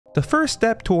The first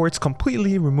step towards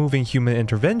completely removing human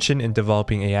intervention in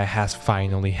developing AI has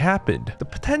finally happened. The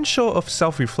potential of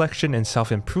self-reflection and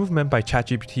self-improvement by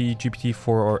ChatGPT, GPT-4,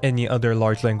 or any other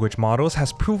large language models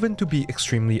has proven to be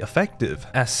extremely effective,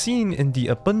 as seen in the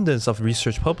abundance of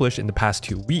research published in the past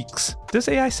 2 weeks. This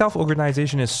AI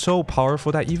self-organization is so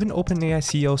powerful that even OpenAI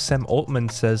CEO Sam Altman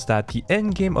says that the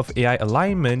endgame of AI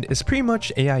alignment is pretty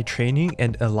much AI training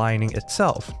and aligning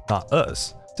itself, not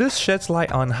us. This sheds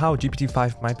light on how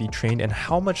GPT-5 might be trained and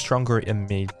how much stronger it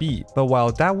may be, but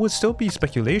while that would still be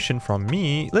speculation from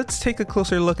me, let's take a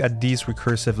closer look at these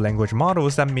recursive language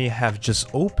models that may have just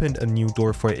opened a new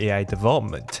door for AI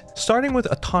development. Starting with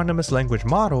autonomous language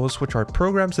models, which are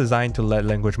programs designed to let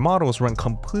language models run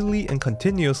completely and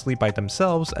continuously by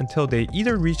themselves until they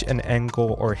either reach an end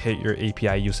goal or hit your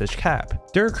API usage cap.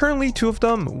 There are currently 2 of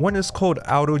them. One is called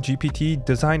AutoGPT,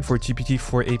 designed for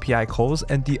GPT-4 API calls,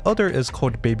 and the other is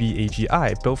called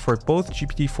BabyAGI, built for both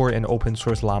GPT-4 and open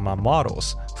source Llama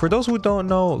models. For those who don't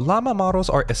know, Llama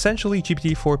models are essentially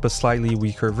GPT-4 but slightly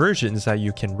weaker versions that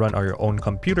you can run on your own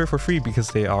computer for free because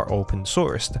they are open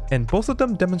sourced. And both of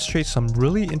them demonstrate some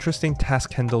really interesting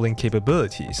task handling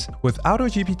capabilities. With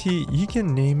AutoGPT, you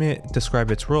can name it, describe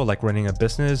its role like running a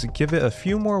business, give it a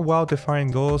few more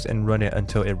well-defined goals and run it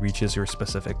until it reaches your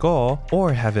specific goal,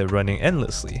 or have it running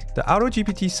endlessly. The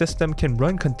AutoGPT system can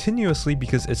run continuously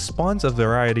because it spawns a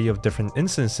variety of different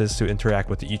instances to interact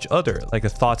with each other, like a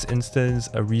thoughts instance,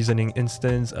 a reasoning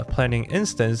instance, a planning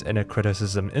instance, and a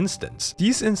criticism instance.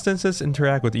 These instances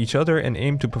interact with each other and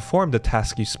aim to perform the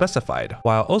task you specified,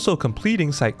 while also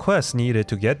completing side quests needed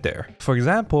to get there. For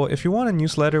example, if you want a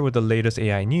newsletter with the latest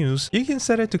AI news, you can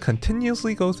set it to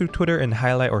continuously go through Twitter and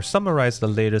highlight or summarize the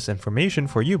latest information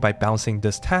for you by bouncing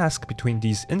this task between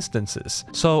these instances.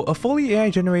 So a fully AI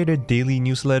generated daily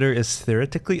newsletter is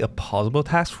theoretically a possible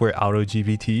task for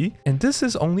AutoGPT, and this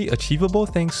is only achievable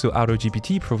thanks to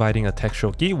AutoGPT providing a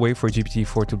textual gateway for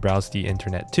GPT-4 to browse the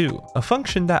internet too, a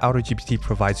function that AutoGPT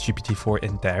provides GPT-4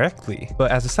 indirectly.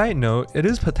 But as a side note, it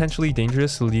is potentially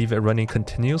dangerous to leave it running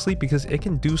continuously because it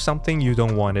can do something you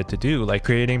don't want it to do, like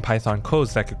creating Python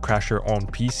codes that could crash your own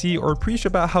PC or preach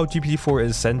about how GPT-4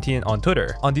 is sentient on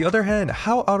Twitter. On the other hand,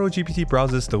 how AutoGPT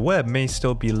browses the web may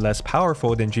still be less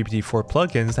powerful than GPT-4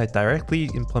 plugins that directly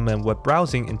implement web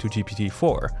browsing into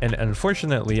GPT-4, and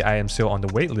unfortunately I am still on the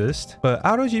waitlist. But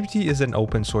AutoGPT is an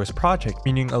open source project,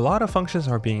 meaning a lot of functions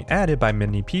are being added by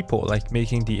many people, like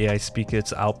making the AI speak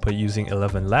its output using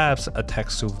 11 Labs, a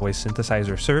text-to-voice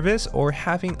synthesizer service, or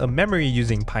having a memory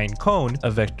using Pinecone,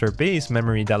 a vector-based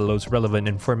memory that loads relevant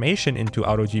information into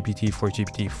AutoGPT for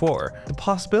GPT-4. The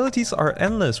possibilities are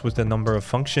endless with the number of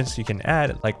functions you can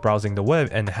add, like browsing the web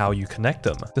and how you connect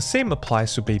them. The same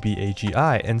applies to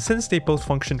BabyAGI, and since they both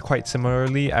function quite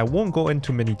similarly, I won't go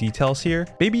into many details here.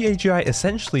 BabyAGI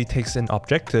essentially takes in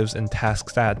objectives and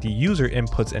tasks that the user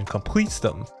inputs and completes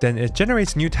them. Then it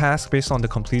generates new tasks based on the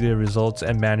completed results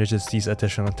and manages these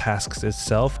additional tasks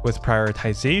itself with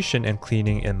prioritization and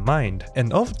cleaning in mind.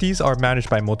 And all of these are managed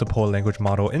by multiple language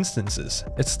model instances.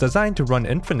 It's designed to run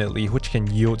infinitely, which can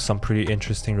yield some pretty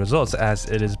interesting results as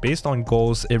it is based on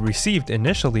goals it received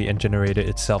initially and generated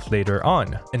itself later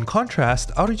on. In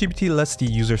contrast, AutoGPT lets the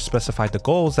user specify the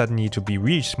goals that need to be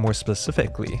reached more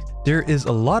specifically. There is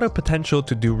a lot of potential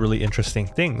to do really interesting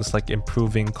things like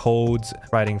improving codes,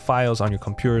 writing files on your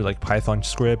computer like Python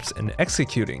scripts and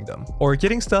executing them, or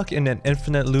getting stuck in an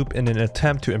infinite loop in an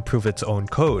attempt to improve its own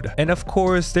code. And of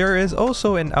course, there is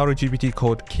also an AutoGPT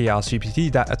called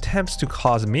ChaosGPT that attempts to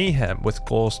cause mayhem with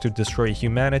goals to destroy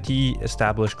humanity,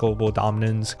 establish global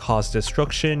dominance, cause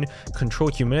destruction, control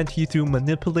humanity through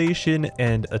manipulation,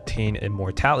 and attain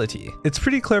immortality. It's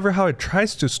pretty clever how it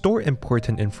tries to store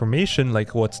important information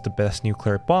like what's the best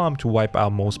nuclear bomb to wipe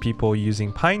out most people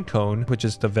using Pinecone, which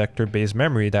is the vector-based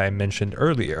memory that I mentioned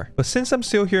earlier. But since I'm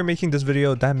still here making this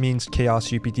video, that means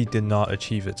ChaosGPT did not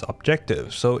achieve its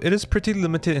objective, so it is pretty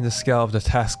limited in the scale of the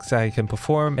tasks that it can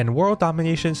perform, and world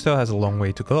domination still has a long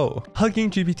way to go.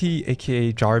 HuggingGPT,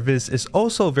 aka JARVIS, is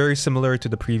also very similar to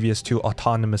the previous 2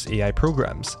 autonomous AI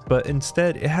programs, but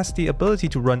instead it has the ability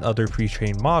to run other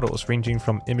pre-trained models ranging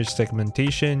from image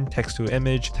segmentation,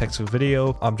 text-to-image,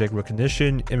 text-to-video, object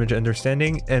recognition, image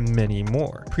understanding, and many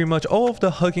more. Pretty much all of the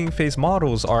Hugging Face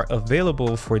models are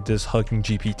available for this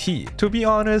HuggingGPT. To be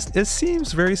honest, it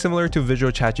seems very similar to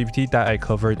Visual ChatGPT that I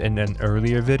covered in an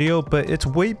earlier video, but it's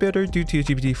way better due to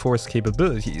GPT-4's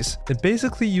capabilities. It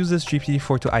basically uses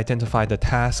GPT-4 to identify the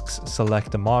tasks,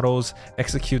 select the models,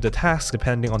 execute the tasks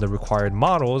depending on the required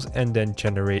models, and then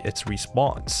generate its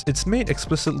response. It's made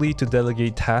explicitly to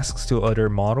delegate tasks to other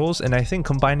models, and I think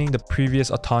combining the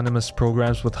previous autonomous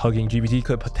programs with HuggingGPT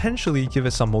could potentially give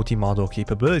it some multi-model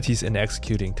capabilities in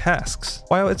executing tasks.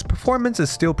 While its performance is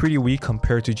still pretty weak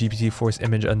compared to GPT-4's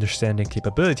image understanding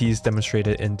capabilities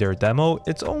demonstrated in their demo,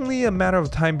 it's only a matter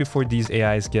of time before these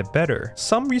AIs get better.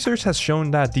 Some research has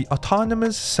shown that the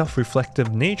autonomous,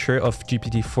 self-reflective nature of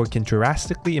GPT-4 can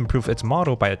drastically improve its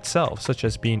model by itself, such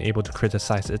as being able to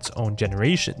criticize its own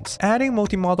generations. Adding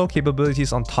multi-model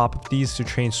capabilities on top of these to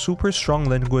train super strong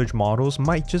language models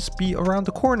might just be around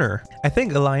the corner. I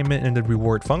think alignment in the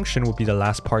reward function will be the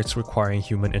last parts requiring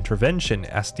human intervention,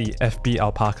 as the FB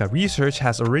Alpaca research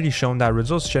has already shown that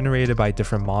results generated by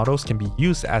different models can be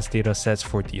used as data sets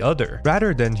for the other,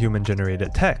 rather than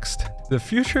human-generated text. The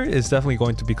future is definitely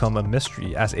going to become a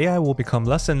mystery, as AI will become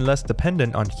less and less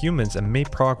dependent on humans and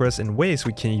make progress in ways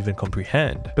we can't even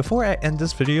comprehend. Before I end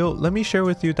this video, let me share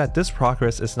with you that this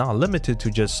progress is not limited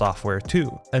to just software too.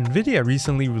 NVIDIA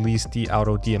recently released the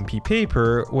AutoDMP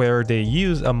paper, where they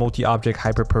use a multi-object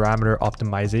hyperparameter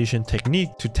optimization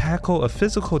technique to tackle a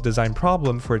physical design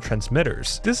problem for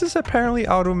transmitters. This is apparently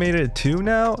automated too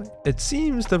now. It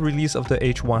seems the release of the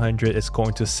H100 is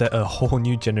going to set a whole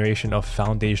new generation of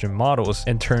foundation models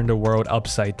and turn the world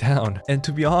upside down. And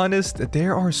to be honest,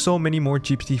 there are so many more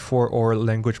GPT-4 or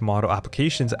language model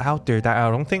applications out there that I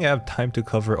don't think I have time to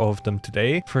cover all of them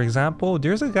today. For example,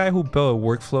 there's a guy who built a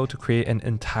workflow to create an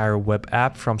entire web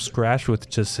app from scratch with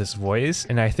just his voice,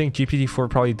 and I think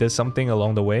GPT-4 probably did something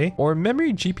along the way. Or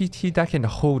MemoryGPT that can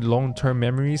hold long-term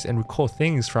memories and recall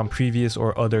things from previous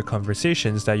or other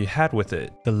conversations that you had with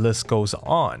it. The list goes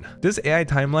on. This AI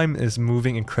timeline is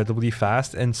moving incredibly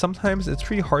fast, and sometimes it's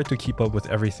pretty hard to keep up with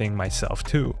everything myself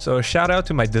too. So a shout out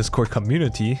to my Discord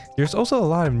community. There's also a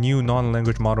lot of new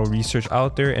non-language model research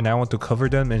out there, and I want to cover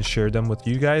them and share them with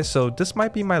you guys. So this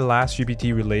might be my last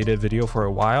GPT related video for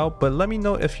a while, but let me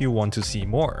know if you want to see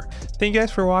more. Thank you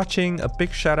guys for watching. A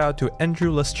big shout out to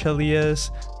Andrew Lescelius,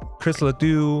 Chris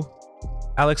LeDoux,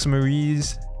 Alex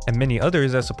Maurice, and many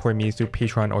others that support me through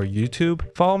Patreon or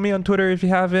YouTube. Follow me on Twitter if you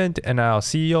haven't, and I'll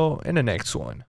see y'all in the next one.